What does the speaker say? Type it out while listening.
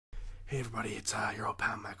Hey everybody, it's your old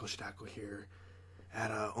pal Michael Shadako here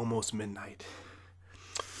at almost midnight,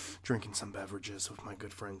 drinking some beverages with my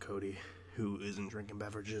good friend Cody, who isn't drinking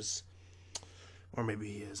beverages. Or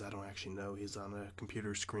maybe he is, I don't actually know. He's on a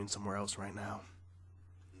computer screen somewhere else right now.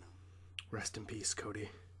 No, Rest in peace, Cody.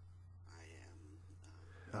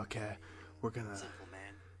 I am. Okay, we're gonna... Simple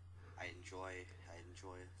man. I enjoy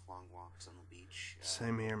long walks on the beach.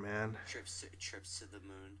 Same here, man. Trips to the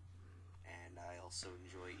moon, and I also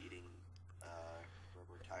enjoy eating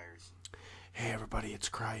rubber tires. Hey everybody, it's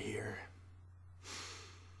Cry here.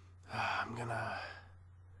 I'm gonna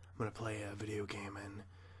play a video game and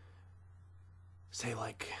say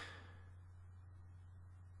like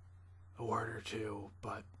a word or two,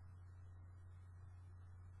 but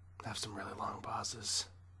have some really long pauses.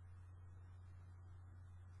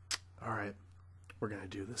 Alright, we're gonna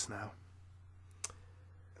do this now.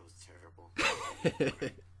 That was terrible.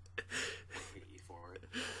 Hit you for it.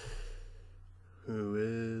 Who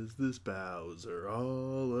is this Bowser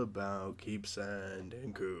all about? Keep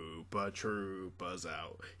sending Koopa Troopas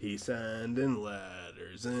out. He's sending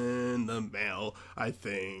letters in the mail. I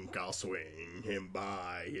think I'll swing him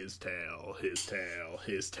by his tail. His tail,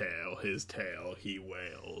 his tail, his tail, he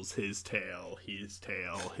wails. His tail, his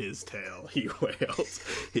tail, his tail, he wails.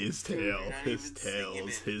 His tail, his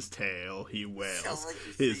tails, his tail, he wails.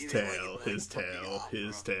 His tail, his tail,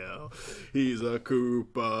 his tail. He's a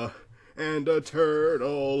Koopa and a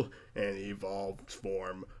turtle, an evolved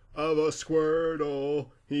form of a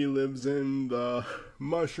Squirtle. He lives in the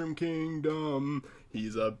Mushroom Kingdom.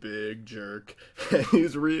 He's a big jerk, and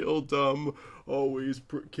he's real dumb. Always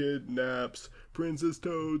kidnaps Princess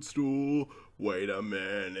Toadstool. Wait a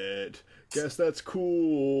minute. Guess that's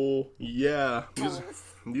cool. Yeah,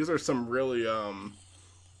 these are some really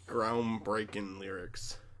groundbreaking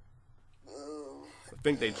lyrics. I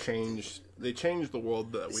think they changed the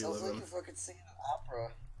world that we live in. Sounds like you're fucking singing an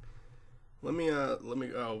opera. Let me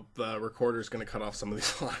oh, the recorder's gonna cut off some of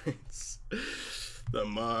these lines. The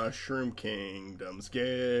Mushroom Kingdom's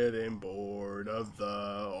getting bored of the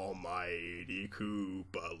almighty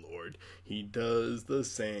Koopa Lord. He does the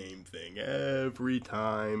same thing every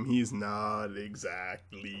time. He's not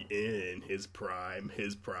exactly in his prime.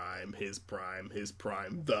 His prime, his prime, his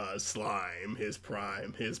prime, the slime. His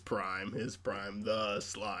prime, his prime, his prime, the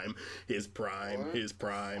slime. His prime, his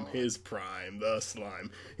prime, his prime, the slime.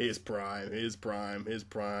 His prime, his prime, his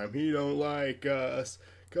prime. He don't like us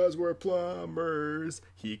 'cause we're plumbers.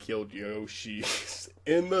 He killed Yoshi's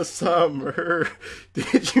in the summer.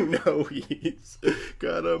 Did you know he's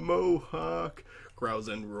got a mohawk? Growls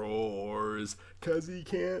and roars 'cause he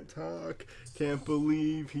can't talk. Can't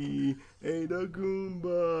believe he ate a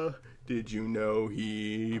Goomba. Did you know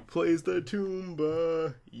he plays the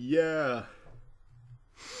tuba? Yeah.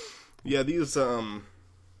 Yeah, these, wow,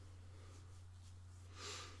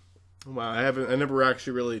 I never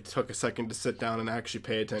actually really took a second to sit down and actually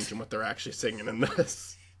pay attention what they're actually singing in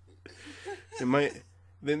this. They may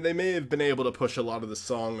have been able to push a lot of the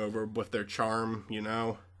song over with their charm, you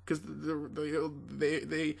know, because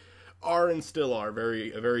they are and still are a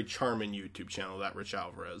very charming YouTube channel, that Rich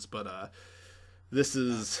Alvarez. But this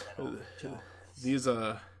is these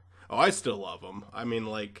oh, I still love him. I mean,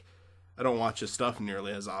 like, I don't watch his stuff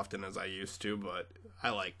nearly as often as I used to, but I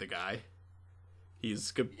like the guy. He's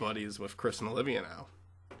good buddies with Chris and Olivia now,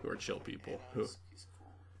 who are chill people. He's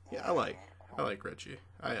cool. Yeah, I like Richie.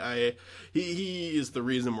 He is the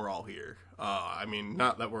reason we're all here. I mean,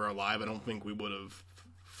 not that we're alive. I don't think we would have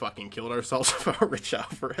fucking killed ourselves without Rich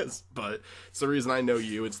Alvarez, but it's the reason I know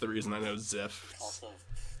you. It's the reason I know Ziff.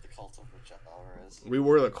 The cult of Rich Alvarez. We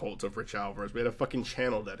were the cult of Rich Alvarez. We had a fucking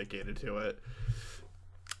channel dedicated to it.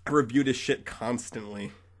 I reviewed his shit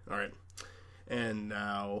constantly. All right, and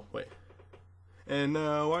now wait. And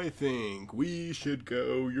now I think we should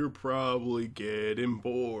go. You're probably getting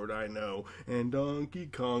bored, I know. And Donkey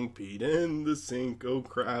Kong Pete in the sink. Oh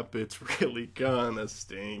crap, it's really gonna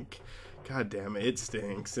stink. God damn it, it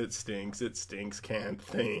stinks, it stinks, it stinks, can't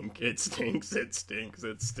think. It stinks, it stinks,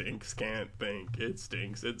 it stinks, can't think. It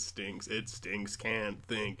stinks, it stinks, it stinks, can't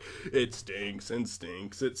think. It stinks and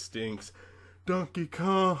stinks, it stinks. Donkey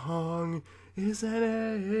Kong is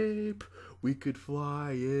an ape. We could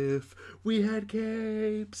fly if we had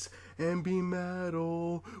capes and be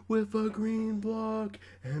metal with a green block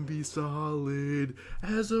and be solid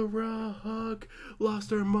as a rock.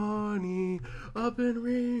 Lost our money up in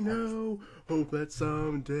Reno. Hope that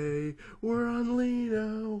someday we're on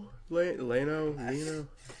Leno. Leno? Why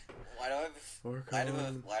do I have a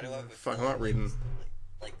Fuck, I'm not reading.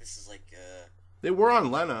 Like this is like They were on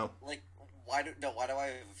Leno. like why do I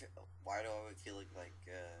feel like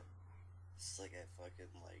it's like a fucking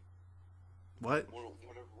like What?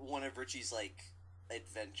 One of Richie's like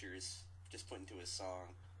adventures just put into his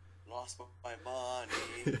song. Lost my money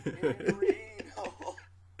in Reno.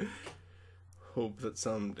 Hope that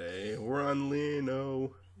someday we're on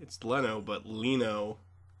Leno. It's Leno, but Leno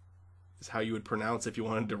is how you would pronounce if you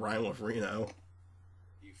wanted to rhyme with Reno.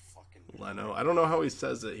 You fucking Leno. I don't know how he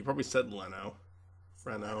says it. He probably said Leno.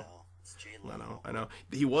 Reno. It's Jay Leno. Leno. I know.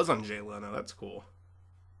 He was on Jay Leno. That's cool.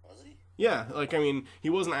 Was he? Yeah, like, I mean, he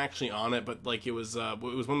wasn't actually on it, but, like, it was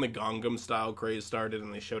when the Gangnam Style craze started,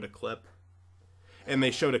 and they showed a clip. And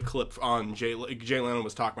they showed a clip on Jay Leno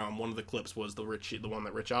was talking about, and one of the clips was the one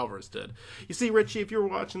that Rich Alvarez did. You see, Richie, if you're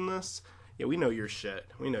watching this, yeah, we know your shit.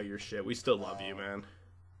 We know your shit. We still love you, man.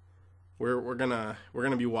 We're gonna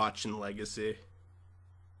be watching Legacy.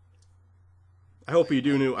 I hope you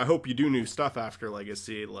do new stuff after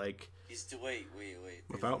Legacy, like. Wait.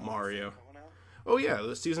 Without Mario. Oh yeah,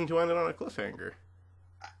 the season 2 ended on a cliffhanger.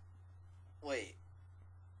 Wait.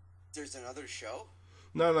 There's another show?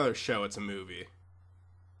 Not another show, it's a movie.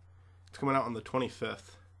 It's coming out on the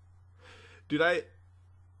 25th. Dude,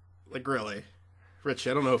 really,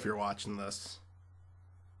 Richie, I don't know if you're watching this.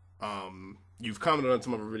 You've commented on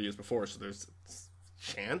some of our videos before, so there's a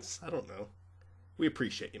chance? I don't know. We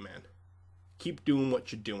appreciate you, man. Keep doing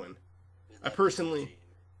what you're doing.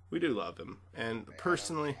 We do love him. And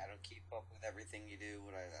personally... I don't keep up with everything you do,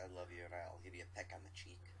 but I love you, and I'll give you a peck on the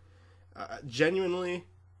cheek. Genuinely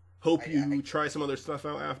hope you try some other stuff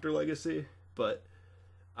out after Legacy, but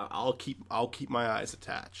I'll keep my eyes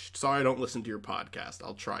attached. Sorry I don't listen to your podcast.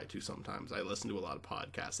 I'll try to sometimes. I listen to a lot of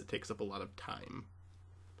podcasts. It takes up a lot of time.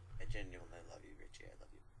 I genuinely love you, Richie. I love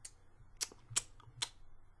you.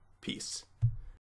 Peace.